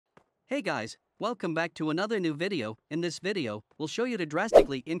Hey guys, welcome back to another new video. In this video, we'll show you to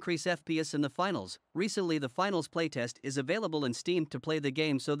drastically increase FPS in the finals. Recently the finals playtest is available in Steam to play the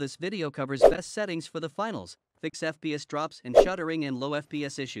game, so this video covers best settings for the finals. Fix FPS drops and shuttering and low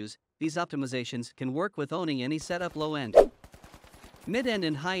FPS issues. These optimizations can work with owning any setup low-end, mid-end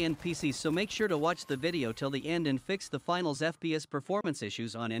and high-end PCs, so make sure to watch the video till the end and fix the finals FPS performance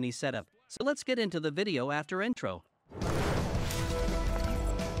issues on any setup. So let's get into the video after intro.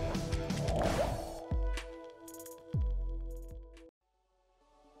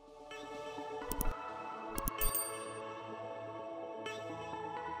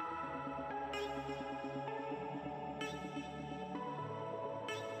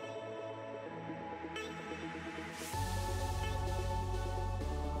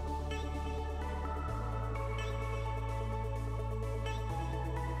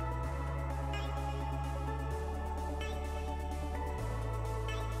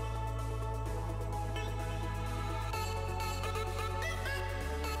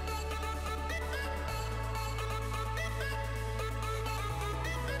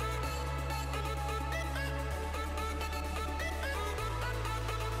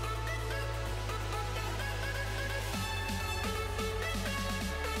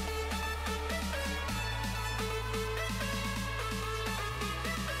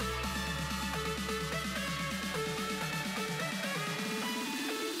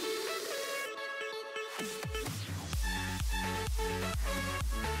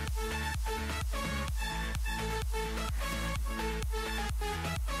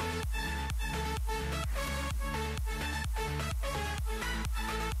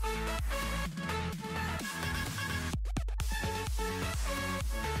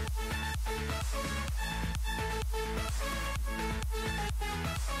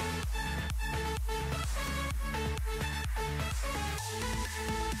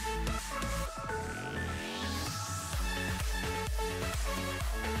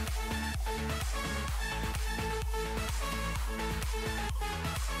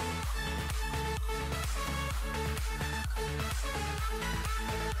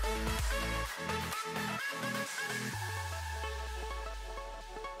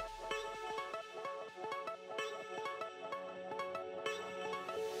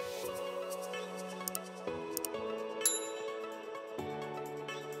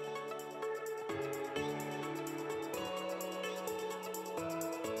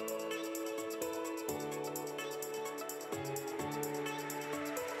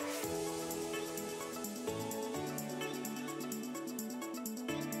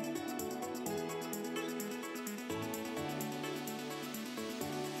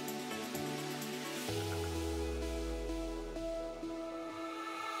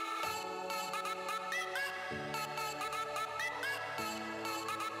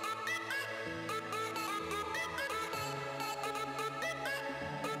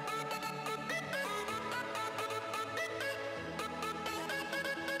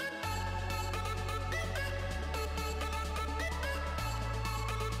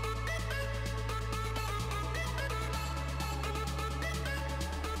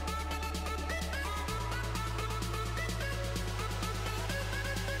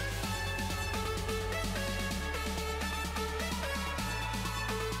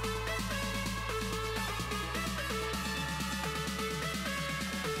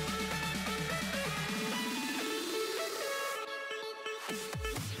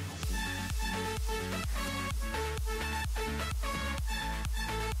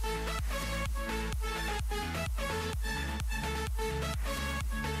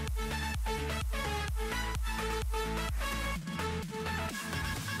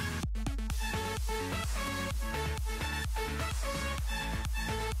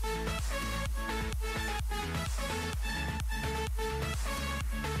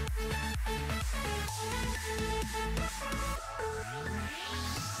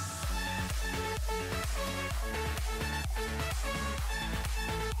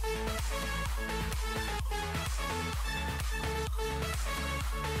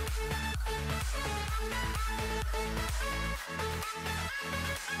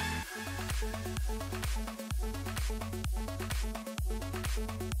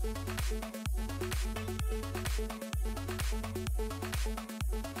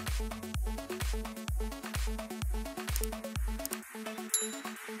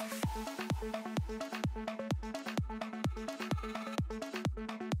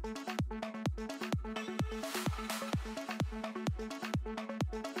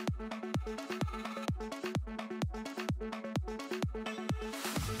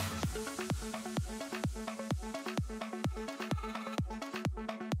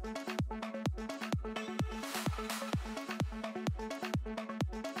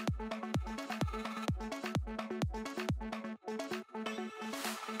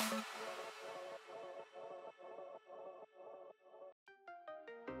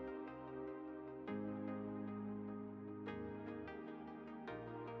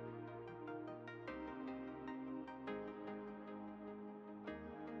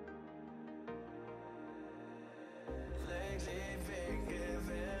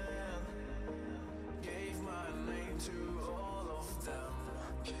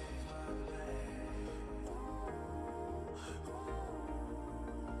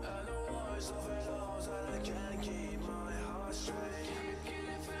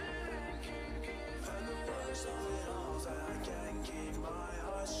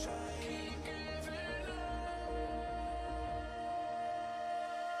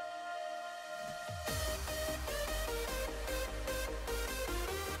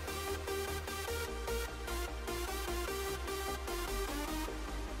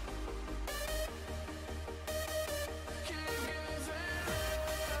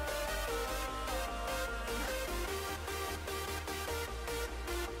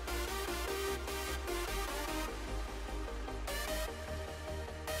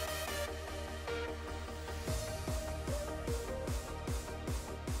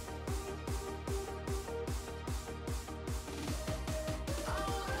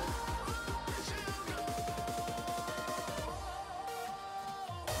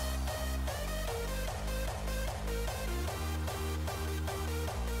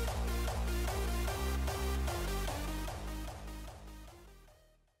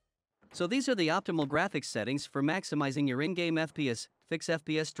 So these are the optimal graphics settings for maximizing your in-game FPS, fix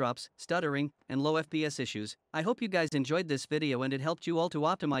FPS drops, stuttering, and low FPS issues. I hope you guys enjoyed this video and it helped you all to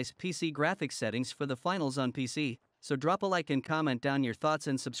optimize PC graphics settings for the finals on PC. So drop a like and comment down your thoughts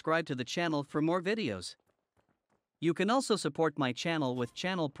and subscribe to the channel for more videos. You can also support my channel with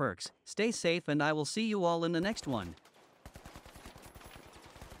channel perks. Stay safe and I will see you all in the next one.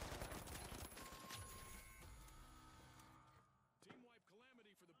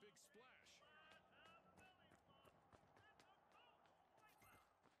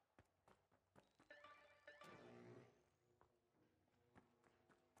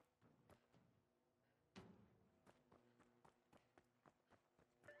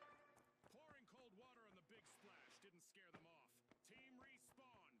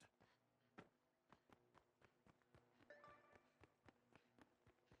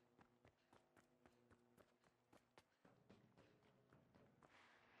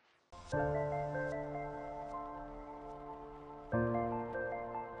 You